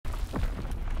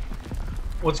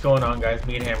What's going on, guys?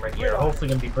 Me and Hammer here. Hopefully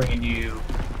going to be bringing you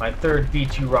my third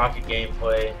V2 Rocket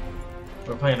gameplay.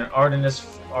 We're playing an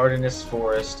Ardennes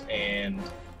Forest, and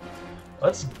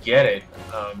let's get it.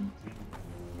 I've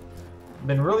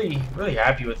been really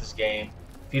happy with this game.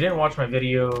 If you didn't watch my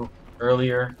video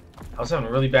earlier, I was having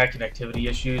really bad connectivity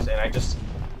issues, and I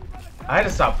had to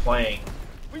stop playing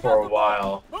for a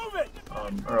while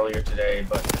earlier today,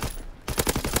 but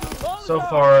so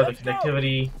far the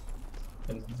connectivity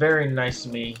been very nice to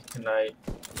me tonight,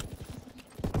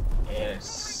 and it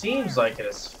seems like it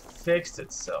has fixed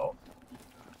itself.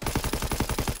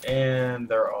 And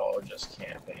they're all just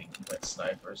camping with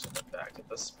snipers in the back of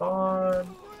the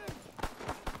spawn.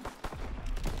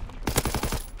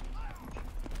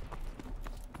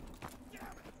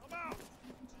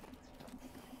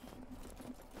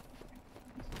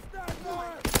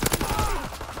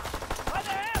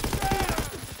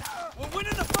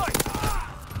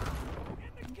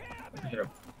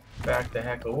 Back the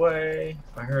heck away.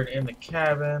 I heard in the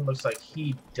cabin. Looks like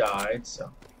he died,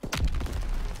 so.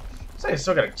 Looks like I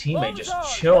still got a teammate just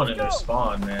chilling in their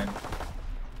spawn, man.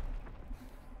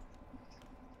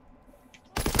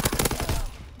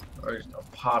 We're just gonna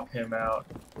pop him out.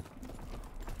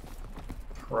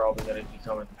 Probably gonna be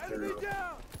coming through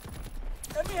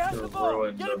the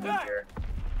ruins over here.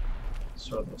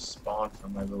 Sort of a spawn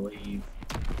from, I believe.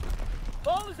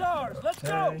 Ball is ours. Let's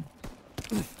go.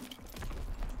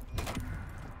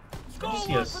 Did you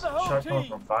see a shot coming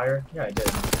from fire? Yeah, I did.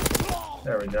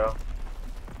 There we go.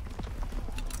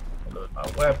 Load my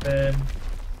weapon.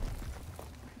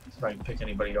 See if I can pick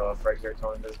anybody off right here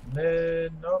coming this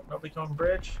mid. Nope, nobody coming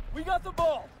bridge. We got the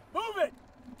ball. Move it.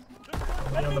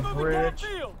 Nobody on the bridge.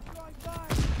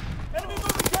 Enemy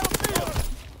moving downfield.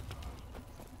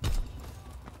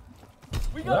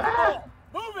 We got the ball.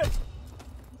 Move it.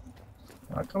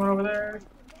 Not coming over there.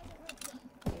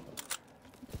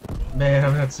 Man,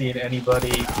 I'm not seeing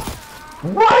anybody.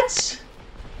 What?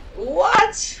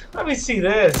 What? Let me see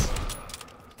this.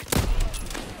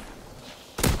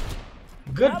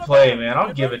 Good play, man.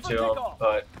 I'll give it to him,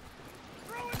 but...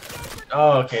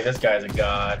 Oh, okay, this guy's a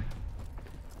god.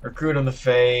 Recruit on the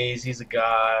phase. He's a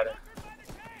god.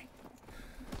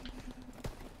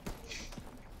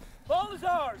 Ball is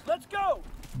ours. Let's go.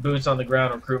 Boots on the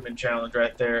ground recruitment challenge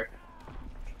right there.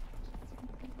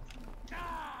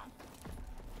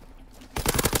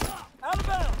 Out of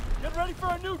bounds. Get ready for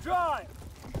a new drive.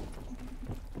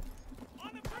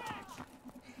 On the bridge.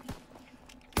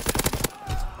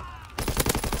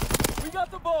 We got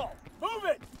the ball. Move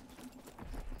it.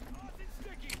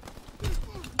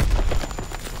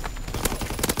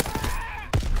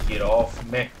 Get off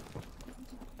me.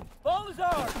 Ball is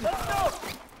ours. Let's go.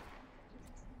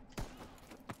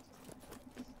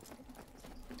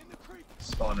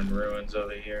 Spawn in ruins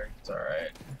over here. It's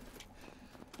alright.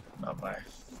 Not my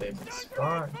favorite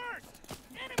spot.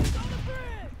 Enemies on the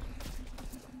bridge.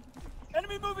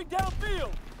 Enemy moving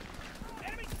downfield.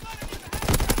 Enemy spotted in the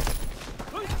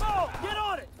house. Loose ball. Get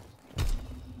on it.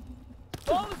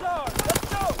 Ball is ours. Let's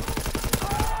go.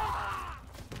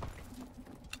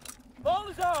 Ball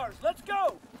is ours. Let's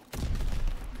go.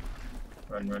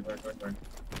 Run.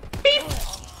 Beep!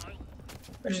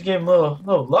 I just gave him a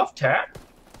little love tap.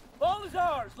 Ball is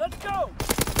ours. Let's go.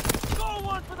 Goal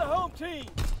one for the home team.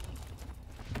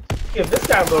 Give this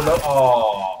guy a little love.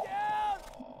 Oh.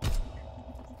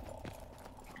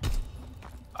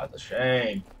 That's a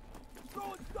shame.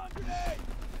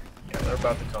 Yeah, they're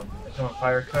about to come. They come a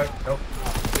fire cut. Nope.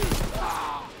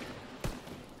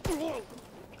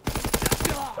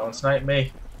 Don't snipe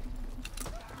me.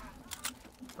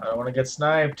 I don't want to get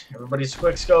sniped. Everybody's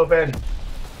quick scoping.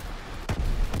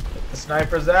 Get the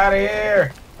snipers out of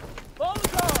here. Ball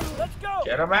is ours. Let's go.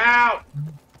 Get them out.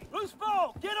 Loose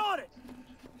ball. Get on it.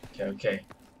 Okay.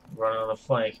 Running on the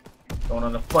flank. Going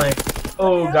on the flank.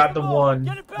 Oh, got the one.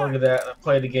 Look at that. I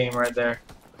played the game right there.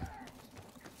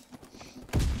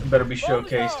 It better be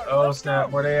showcased. Oh, snap.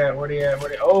 Where they at? Where they at?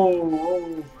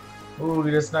 Oh. Ooh,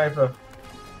 get a sniper.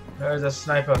 There's a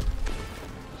sniper.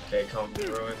 Okay, come to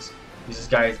the ruins. Use this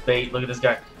guy as bait. Look at this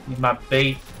guy. He's my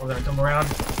bait. We're gonna come around.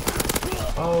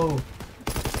 Oh.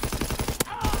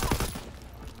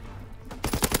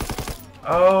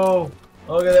 Oh.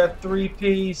 Look at that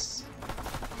three-piece.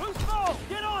 Loose ball.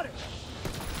 Get on it.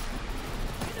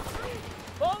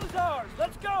 Ball is ours.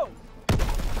 Let's go.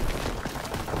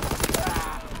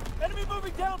 Enemy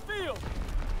moving downfield.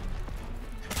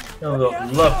 A little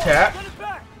love tap. Get it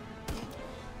back.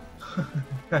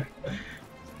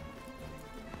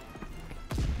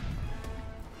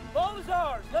 Ball is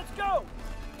ours. Let's go.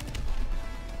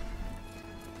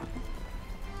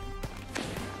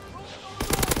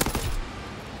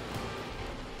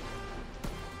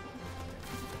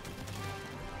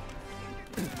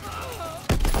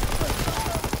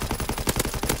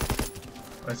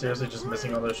 seriously just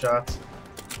missing all those shots?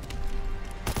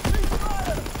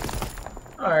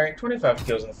 Alright, 25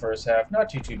 kills in the first half. Not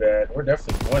too bad. We're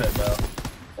definitely winning though.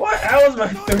 What? How was my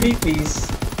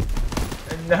 3-piece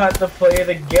and not the play of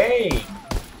the game?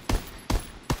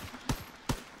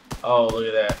 Oh, look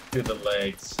at that. Through the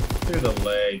legs. Through the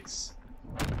legs.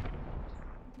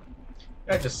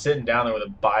 Guy just sitting down there with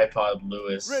a bipod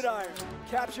Lewis. Gridiron.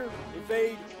 Capture,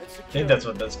 evade, and secure. I think that's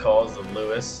what that's called, is the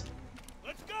Lewis.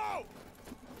 Let's go!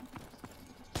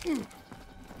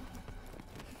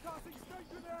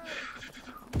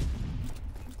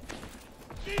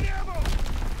 Need ammo!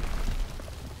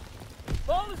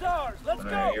 Ball is ours. Let's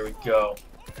Alright, go! here we go.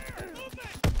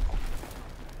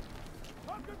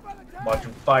 Watch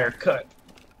him fire cut.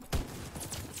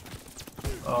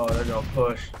 Oh, they're gonna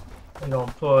push. They're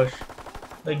gonna push.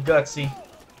 They gutsy.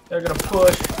 They're gonna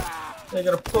push. They're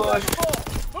gonna push.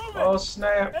 Oh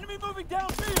snap! Enemy moving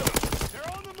downfield.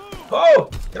 They're on the move. Oh!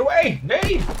 Get away!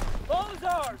 Nade! Ball is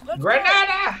ours. Let's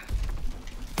Granada!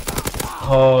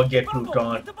 Oh, get Go. pooped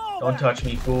on. Get the ball Don't back. touch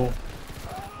me, fool.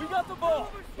 We got the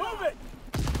ball. Move it.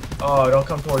 Oh, don't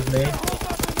come towards me. Hold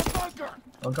up in the bunker.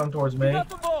 Don't come towards We me. got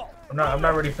the ball. I'm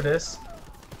not ready for this.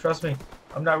 Trust me.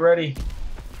 I'm not ready.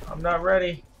 I'm not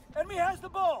ready. Enemy has the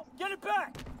ball. Get it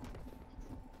back.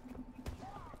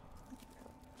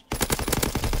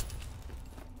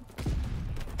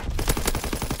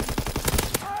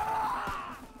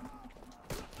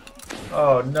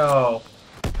 Oh no.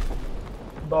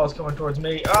 The ball's coming towards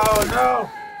me. Oh no!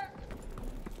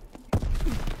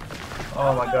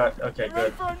 Oh my god. Okay, Get ready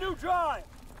good. for a new drive.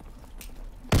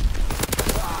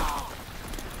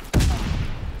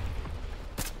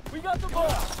 We got the ball.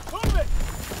 Move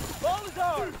it. Ball is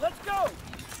ours. Let's go.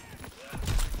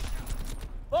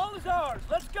 Ball is ours.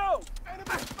 Let's go.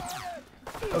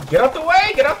 Oh, get out the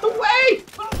way! Get out the way!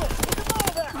 Bubble, get the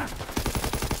ball back.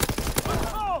 Put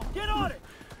the ball. Get on it.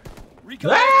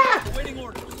 Recon Ah! awaiting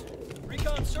orders.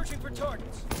 Recon searching for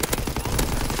targets.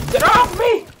 Get off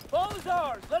me! Ball is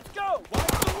ours. Let's go. Watch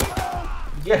the window.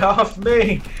 Get off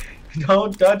me!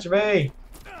 Don't touch me!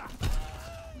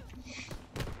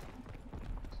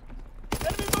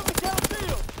 Enemy moving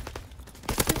downfield.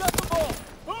 We got the ball.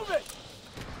 Move it.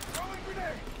 Throwing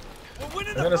grenade. We're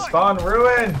winning I'm the gonna fight. spawn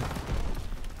ruin!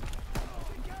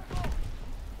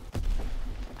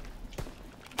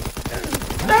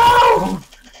 No!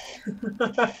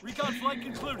 Recon flight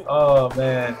concluded. Oh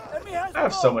man. Enemy has the I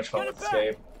have so ball. much fun Get with it back.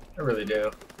 Escape. I really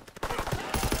do.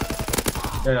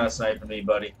 They're not sniping me,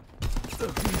 buddy.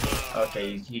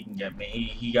 Okay, he can get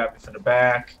me. He got me from the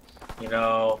back. You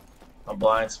know, a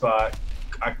blind spot.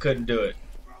 I couldn't do it.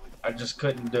 I just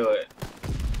couldn't do it.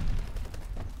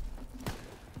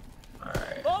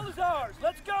 Alright. Ball is ours.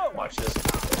 Let's go. Watch this.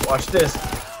 Watch this.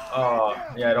 Oh,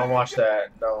 yeah, don't watch that.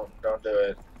 Don't do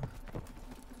it.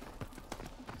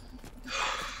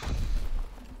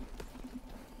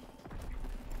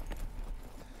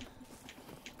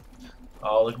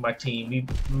 Oh, look at my team. We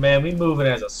moving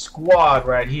as a squad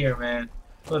right here, man.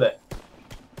 Look at that.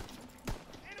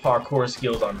 Parkour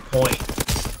skills on point.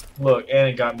 Look, and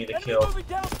it got me the Enemy kill. moving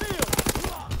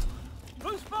downfield.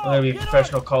 Loose ball. I'm gonna be Get on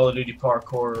professional Call of Duty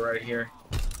parkour right here.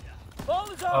 it. Ball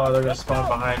is ours. Oh, they're gonna Let's spawn go.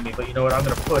 behind me, but you know what? I'm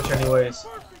gonna push anyways.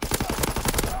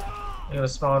 They're gonna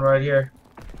spawn right here.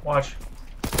 Watch.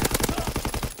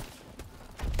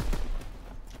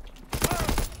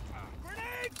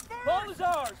 Ball is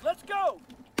ours. Let's go.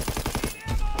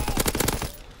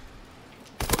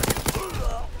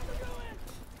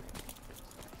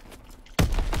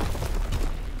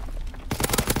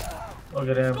 Look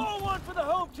at him. Score one for the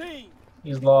home team.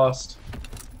 He's lost.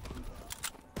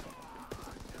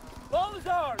 Ball is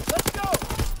ours. Let's go.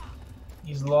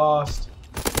 He's lost.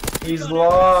 He's Recon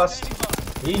lost. standing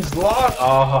by. He's lost.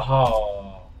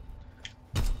 Oh.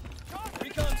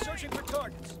 Recon searching for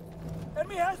targets.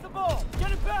 Enemy has the ball.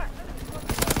 Get it back.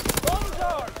 Ball is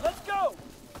ours. Let's go.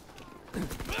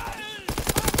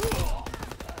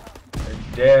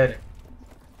 They're dead.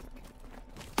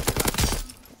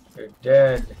 They're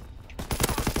dead.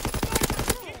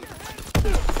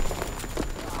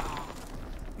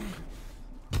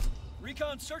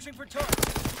 Recon searching for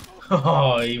targets.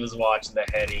 Oh, he was watching the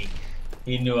heady.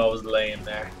 He knew I was laying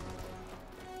there.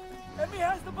 Enemy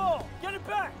has the ball. Get it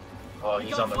back. Oh,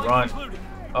 he's Recon on the flight run. concluded.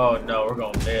 Oh no, we're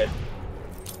going mid.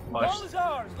 Watch. Ball is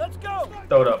ours. Let's go.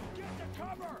 Throw it up. Get the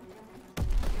cover.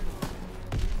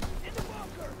 In the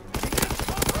bunker.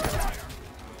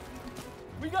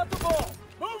 We got the ball.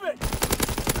 Move it.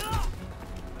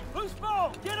 Loose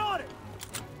ball. Get on it.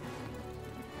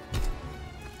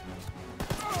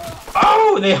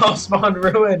 Oh, they all spawned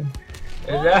ruin.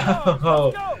 Ball is ours. No.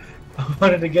 Let's go. I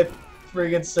wanted to get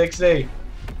friggin' 6A.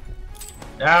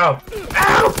 Ow!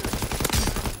 Ow!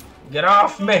 Get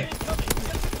off me!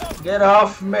 Get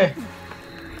off me!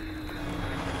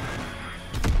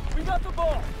 We got the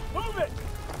ball. Move it.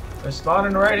 They're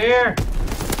spawning right here.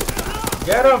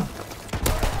 Get him!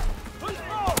 Loose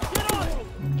ball. Get on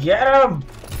it. Get him!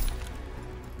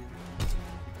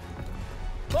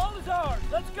 Ball is ours.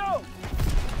 Let's go.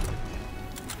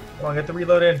 Come on, get the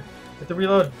reload in. Get the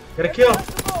reload. Get a kill. Pass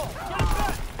the ball. Get it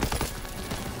back.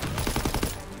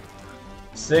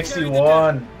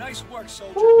 61. Nice work,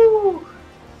 soldier. Woo!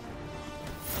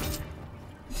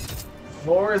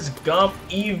 Forrest Gump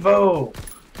Evo.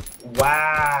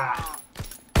 Wow.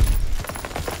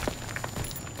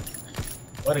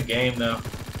 What a game, though.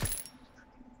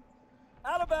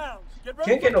 Out of bounds. Get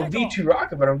ready Can't get for no kickoff. V2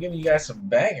 Rocket, but I'm giving you guys some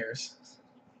bangers.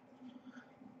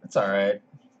 That's alright.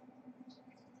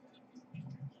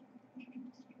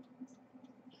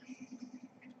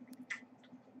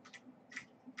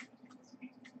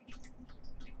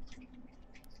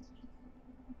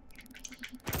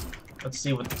 Let's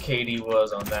see what the KD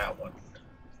was on that one.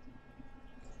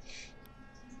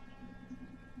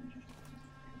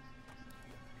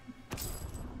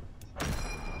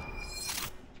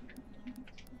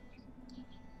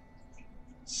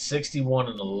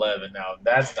 $61 and $11. Now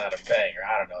that's not a banger.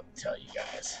 I don't know what to tell you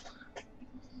guys.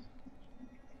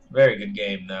 Very good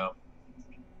game though.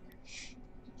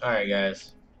 Alright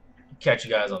guys. Catch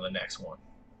you guys on the next one.